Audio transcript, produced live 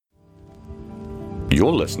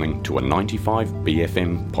You're listening to a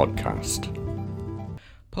 95BFM podcast.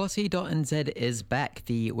 Policy.NZ is back.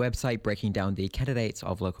 The website breaking down the candidates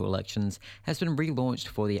of local elections has been relaunched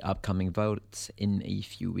for the upcoming votes in a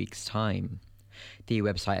few weeks' time. The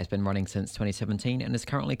website has been running since 2017 and is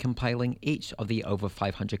currently compiling each of the over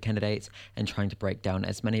 500 candidates and trying to break down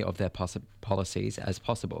as many of their policies as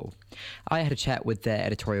possible. I had a chat with their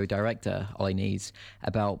editorial director, Ollie, Neas,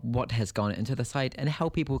 about what has gone into the site and how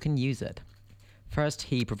people can use it. First,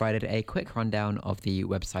 he provided a quick rundown of the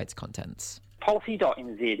website's contents.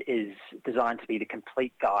 Policy.NZ is designed to be the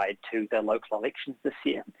complete guide to the local elections this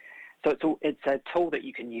year. So it's a tool that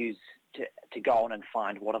you can use to go on and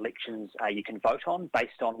find what elections you can vote on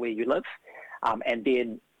based on where you live. And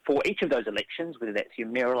then for each of those elections, whether that's your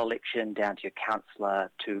mayoral election down to your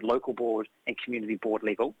councillor to local board and community board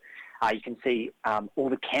level, you can see all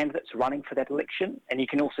the candidates running for that election, and you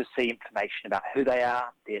can also see information about who they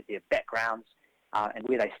are, their backgrounds, and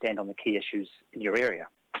where they stand on the key issues in your area.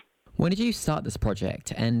 When did you start this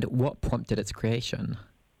project and what prompted its creation?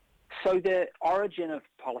 So the origin of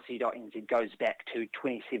Policy.NZ goes back to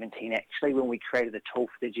 2017 actually, when we created the tool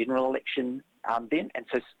for the general election then. And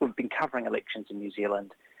so we've been covering elections in New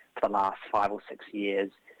Zealand for the last 5 or 6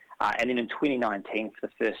 years. And then in 2019, for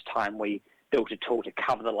the first time, we built a tool to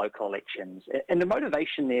cover the local elections. And the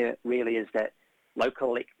motivation there really is that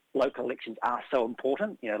local elections are so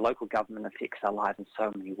important. You know, local government affects our lives in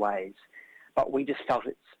so many ways. But we just felt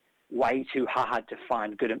it's way too hard to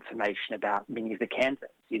find good information about many of the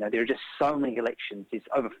candidates. You know, there are just so many elections. There's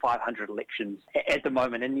over 500 elections at the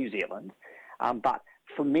moment in New Zealand. But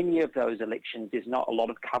for many of those elections, there's not a lot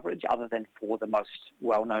of coverage other than for the most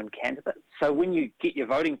well-known candidates. So when you get your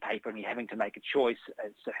voting paper and you're having to make a choice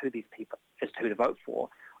as to who to vote for,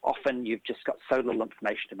 often you've just got so little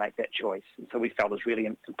information to make that choice. And so we felt it was really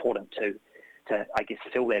important to I guess,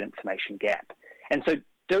 fill that information gap. And so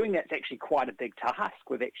doing that's actually quite a big task.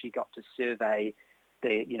 We've actually got to survey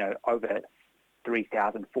over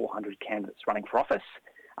 3,400 candidates running for office.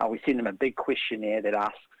 We send them a big questionnaire that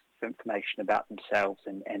asks for information about themselves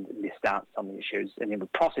and their stance on the issues, and then we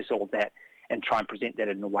process all of that and try and present that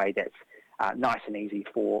in a way that's nice and easy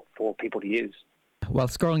for people to use. While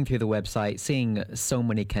scrolling through the website, seeing so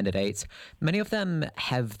many candidates, many of them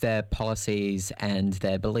have their policies and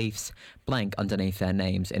their beliefs blank underneath their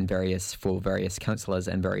names for various councillors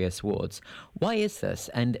and various wards. Why is this,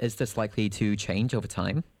 and is this likely to change over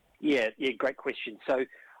time? Yeah, great question. So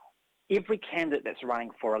every candidate that's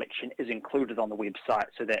running for election is included on the website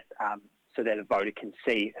so that a voter can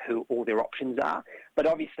see who all their options are. But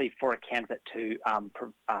obviously for a candidate to,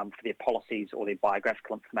 for their policies or their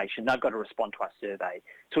biographical information, they've got to respond to our survey.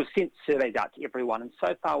 So we've sent surveys out to everyone, and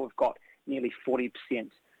so far we've got nearly 40%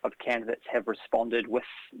 of candidates have responded with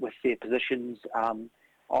their positions on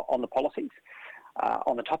the policies,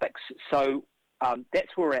 on the topics. So that's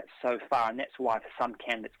where we're at so far, and that's why for some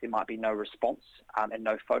candidates there might be no response and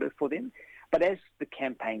no photo for them. But as the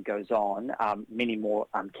campaign goes on, many more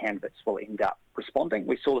candidates will end up responding.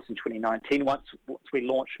 We saw this in 2019. Once we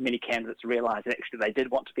launched, many candidates realised that actually they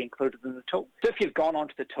did want to be included in the tool. So if you've gone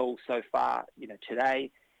onto the tool so far,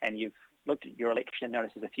 today, and you've looked at your election and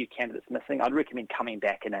noticed there's a few candidates missing, I'd recommend coming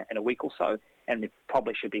back in a week or so, and there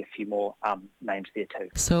probably should be a few more names there too.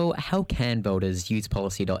 So how can voters use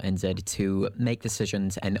Policy.NZ to make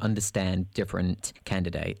decisions and understand different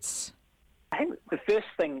candidates? I think the first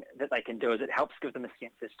thing that they can do is it helps give them a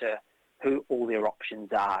sense as to who all their options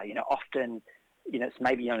are. Often, it's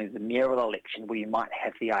maybe only the mayoral election where you might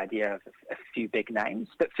have the idea of a few big names,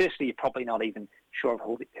 but firstly, you're probably not even sure of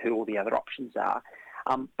who all the other options are.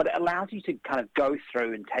 But it allows you to kind of go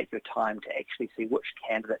through and take your time to actually see which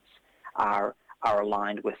candidates are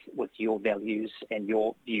aligned with your values and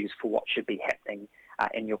your views for what should be happening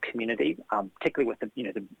in your community, particularly with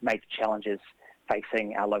the major challenges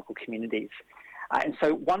facing our local communities. And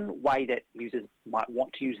so one way that users might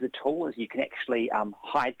want to use the tool is you can actually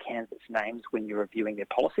hide candidates' names when you're reviewing their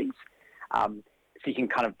policies. So you can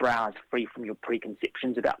kind of browse free from your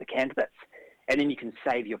preconceptions about the candidates, and then you can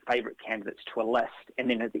save your favourite candidates to a list, and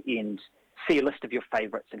then at the end see a list of your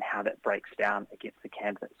favourites and how that breaks down against the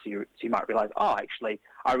candidates. So you might realise, actually,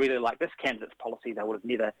 I really like this candidate's policy. They would have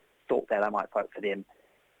never thought that. I might vote for them.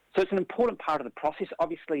 So it's an important part of the process.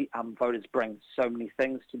 Obviously, voters bring so many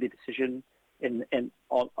things to their decision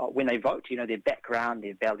when they vote. Their background,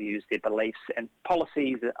 their values, their beliefs, and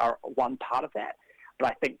policies are one part of that. But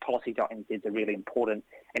I think Policy.NZ is a really important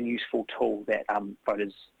and useful tool that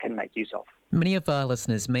voters can make use of. Many of our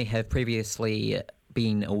listeners may have previously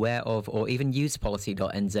been aware of or even used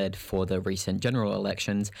Policy.NZ for the recent general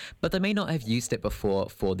elections, but they may not have used it before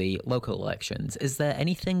for the local elections. Is there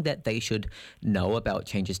anything that they should know about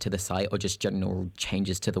changes to the site or just general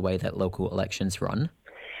changes to the way that local elections run?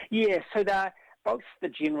 Yeah, so both the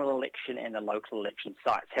general election and the local election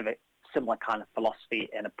sites have a similar kind of philosophy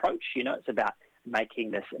and approach. It's about making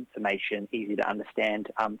this information easy to understand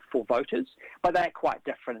for voters, but they're quite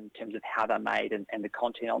different in terms of how they're made and the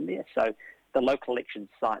content on there. So the local election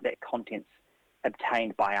site, that content's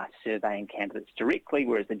obtained by us surveying candidates directly,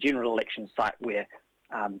 whereas the general election site, we're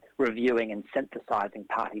reviewing and synthesising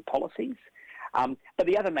party policies. But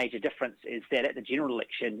the other major difference is that at the general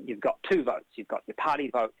election, you've got two votes. You've got your party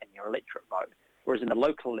vote and your electorate vote, whereas in the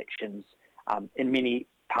local elections, in many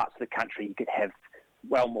parts of the country, you could have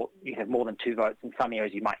more than two votes. In some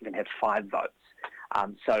areas, you might even have 5 votes.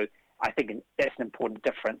 So I think that's an important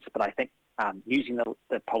difference, but I think using the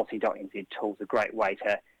Policy.NZ tool is a great way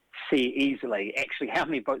to see easily actually how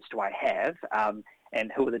many votes do I have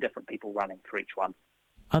and who are the different people running for each one.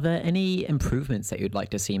 Are there any improvements that you'd like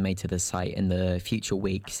to see made to the site in the future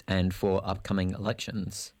weeks and for upcoming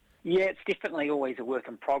elections? Yeah, it's definitely always a work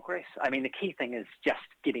in progress. I mean, the key thing is just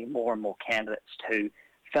getting more and more candidates to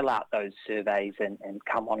fill out those surveys and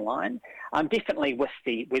come online. Definitely with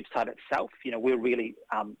the website itself, we're really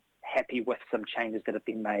happy with some changes that have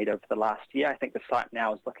been made over the last year. I think the site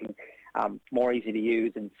now is looking more easy to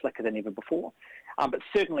use and slicker than ever before. But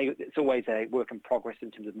certainly it's always a work in progress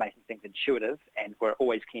in terms of making things intuitive, and we're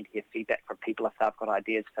always keen to hear feedback from people if they've got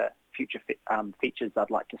ideas for future features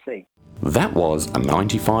they'd like to see. That was a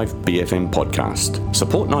 95BFM podcast.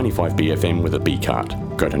 Support 95BFM with a B card.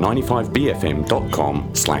 Go to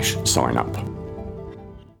 95bfm.com/sign up.